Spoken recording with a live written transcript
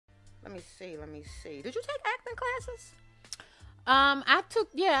Let me see. Did you take acting classes? I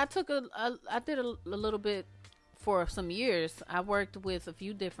did a little bit for some years. I worked with a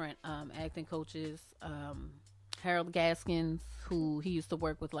few different acting coaches. Harold Gaskins, who he used to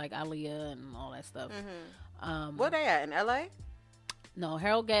work with, like Aaliyah and all that stuff. Where they at, in LA? No,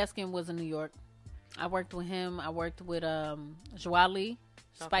 Harold Gaskin was in New York. I worked with him. I worked with Joie Lee,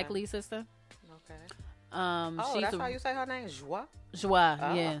 Spike Lee's sister. Okay. That's how you say her name, Joie.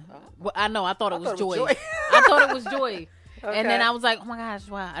 Yeah. Well, I know. I thought it was Joy. Joy. I thought it was Joy. Okay. And then I was like, oh my gosh,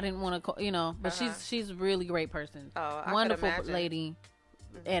 Joie. I didn't want to call, but she's a really great person. Oh, I wonderful could imagine. lady.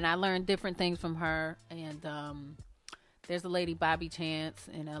 And I learned different things from her. And there's a lady, Bobby Chance,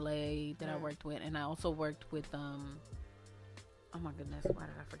 in LA that I worked with. And I also worked with oh my goodness, why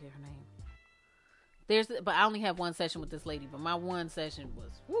did I forget her name? But I only have one session with this lady. But my one session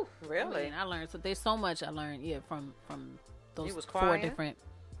was, Woo, really? I mean, I learned. So there's so much I learned. From those You was 4 crying? different.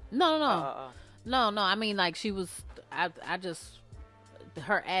 No. I mean, like she was. I just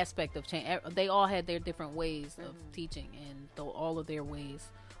her aspect of change. They all had their different ways of teaching, and though all of their ways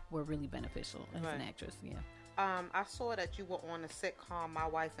were really beneficial as an actress. Yeah. I saw that you were on the sitcom My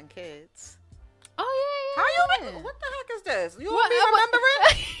Wife and Kids. Oh yeah. How you? What the heck is this? You want me to remember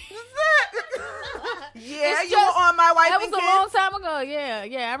it? Yeah, you were on My Wife and Kids. That was a long time ago.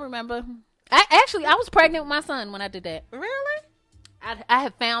 Yeah, I remember. I was pregnant with my son when I did that. Really? I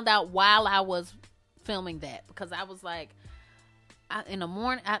had found out while I was filming that because I was like, in the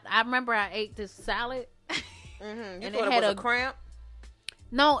morning. I remember I ate this salad. You and thought it was a cramp?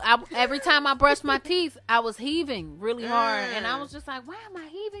 No, every time I brushed my teeth, I was heaving really hard, and I was just like, "Why am I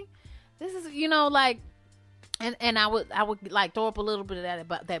heaving? This is, like." And I would like throw up a little bit of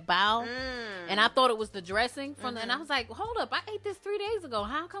that bowel, and I thought it was the dressing from and I was like, hold up, I ate this 3 days ago.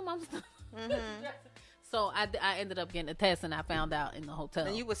 How come I'm still So I ended up getting a test, and I found out in the hotel.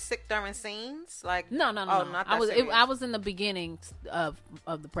 And you were sick during scenes, like no. Oh, not that I was in the beginning of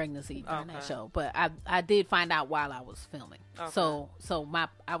the pregnancy during that show, but I did find out while I was filming. Okay. So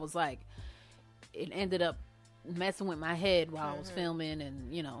I was like, it ended up messing with my head while I was filming,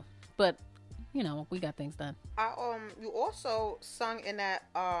 and but. We got things done. You also sung in that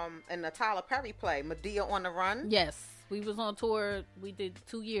in the Tyler Perry play, Madea on the Run. Yes, we was on tour. We did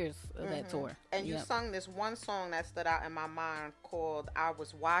 2 years of that tour. And you sung this one song that stood out in my mind called "I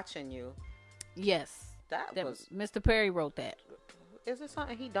Was Watching You." Yes, that was Mr. Perry wrote that. Is it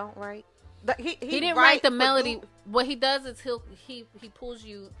something he don't write? He didn't write the melody. What he does is he pulls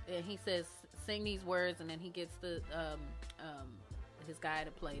you and he says sing these words, and then he gets the his guy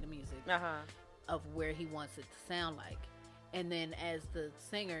to play the music. Of where he wants it to sound like, and then as the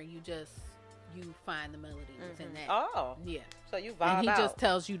singer, you find the melody within that. Oh, yeah. So you vibe and he out. just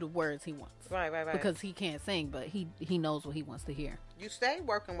tells you the words he wants. Right. Because he can't sing, but he knows what he wants to hear. You stayed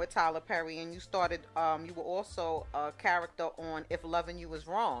working with Tyler Perry, and you started. You were also a character on "If Loving You Is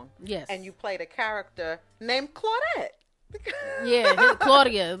Wrong." Yes. And you played a character named Claudette. Yeah,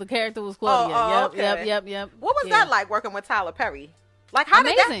 Claudia. The character was Claudia. Oh, okay. Yep. What was that like working with Tyler Perry? Like how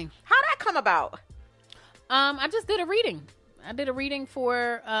Amazing. How that come about? I just did a reading. I did a reading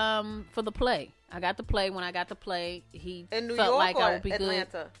for the play. I got the play. When I got the play, he in New felt York like or I would be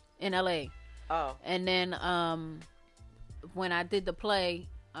Atlanta? Good in LA. Oh. And then when I did the play,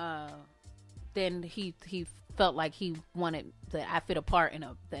 then he felt like he wanted that I fit a part in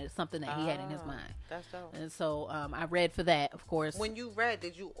that something that he had in his mind. That's dope. And so I read for that, of course. When you read,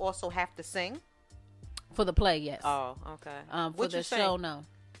 did you also have to sing? For the play, yes. Oh, okay. For the show, no.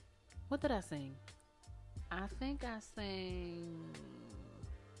 What did I sing? I think I sang.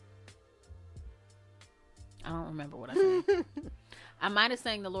 I don't remember what I sang. I might have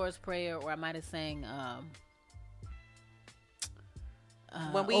sang the Lord's Prayer, or I might have sang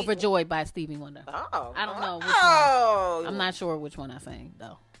Overjoyed by Stevie Wonder. Oh. I don't know which one. I'm not sure which one I sang,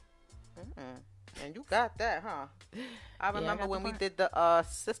 though. And you got that, huh? I remember when we did the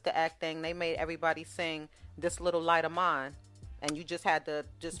sister act thing, they made everybody sing "This Little Light of Mine," and you just had to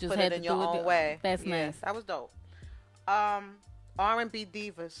put it in your own way. That's nice. That was dope. R&B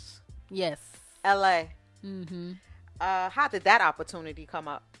divas. Yes. LA. Mm-hmm. How did that opportunity come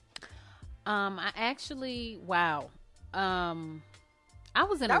up? I actually, wow. I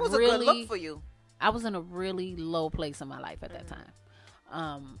was in that was a good look for you. I was in a really low place in my life at that time.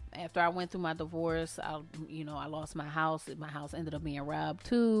 After I went through my divorce, I lost my house. My house ended up being robbed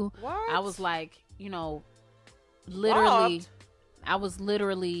too. What? I was like, literally, robbed? I was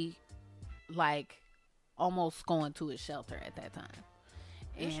literally like almost going to a shelter at that time.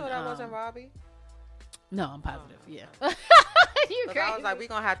 You sure that wasn't Robbie? No, I'm positive. Yeah. You crazy. I was like, we're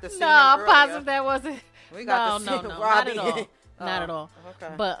gonna have to see. No, him I'm earlier. positive that wasn't. We got to see no, Robbie. not at all. not at all.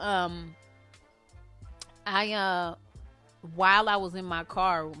 Okay. But I while I was in my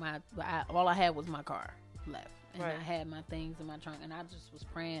car, all I had was my car left, and I had my things in my trunk, and I just was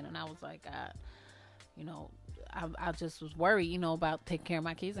praying, and I was like, God, you know, I just was worried, you know, about taking care of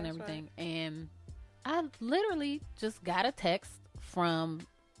my kids and everything, and I literally just got a text from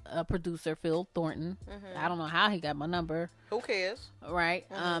a producer, Phil Thornton. I don't know how he got my number. Who cares? Right.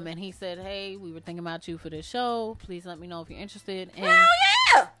 And he said, hey, we were thinking about you for this show. Please let me know if you're interested. And hell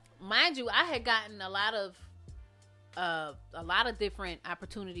yeah! Mind you, I had gotten a lot of different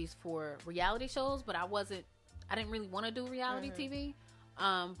opportunities for reality shows, but I didn't really want to do reality TV.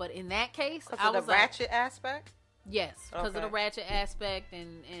 But in that case, I was the ratchet aspect. Yes, because of the ratchet aspect,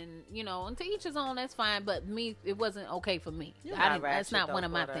 and you know, and to each his own. That's fine. But me, it wasn't okay for me. That's not one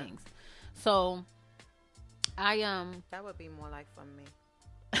of my things. So, that would be more like for me.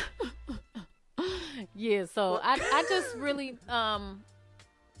 Yeah. So I just really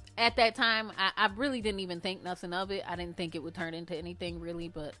at that time, I really didn't even think nothing of it. I didn't think it would turn into anything really,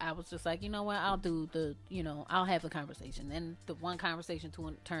 but I was just like, you know what, I'll have a conversation. Then the one conversation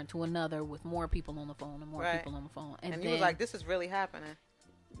turned to another with more people on the phone and more people on the phone. And then, you was like, this is really happening.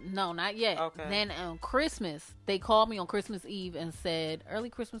 No, not yet. Okay. Then on Christmas, they called me on Christmas Eve and said, early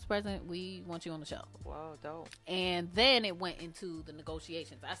Christmas present, we want you on the show. Wow, dope. And then it went into the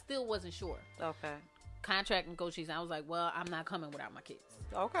negotiations. I still wasn't sure. Okay. Contract negotiations. I was like, well, I'm not coming without my kids.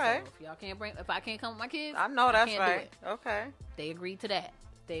 Okay. So if I can't come with my kids, I know that's right. Okay. They agreed to that.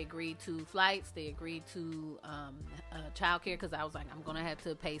 They agreed to flights. They agreed to childcare, because I was like, I'm gonna have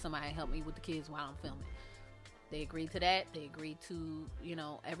to pay somebody to help me with the kids while I'm filming. They agreed to that. They agreed to, you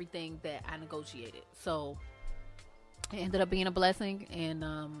know, everything that I negotiated. So it ended up being a blessing, and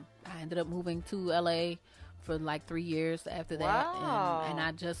I ended up moving to LA for like 3 years after that. Wow. And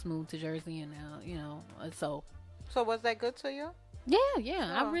I just moved to Jersey, and now, you know, so was that good to you? Yeah.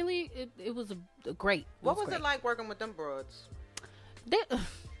 Oh. I really, it was great. What was it like working with them broads?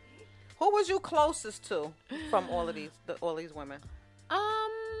 Who was you closest to from all these women?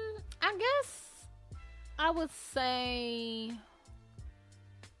 I guess I would say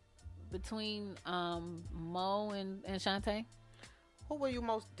between Mo and Shantae. Who were you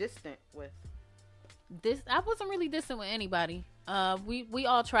most distant with? I wasn't really distant with anybody. We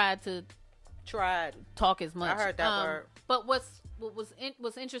all tried talk as much. I heard that word. But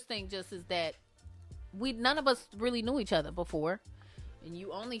what's interesting just is that none of us really knew each other before, and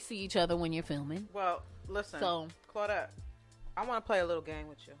you only see each other when you're filming. Well, listen, so Claudette, I want to play a little game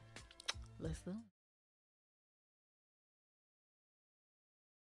with you. Let's do it.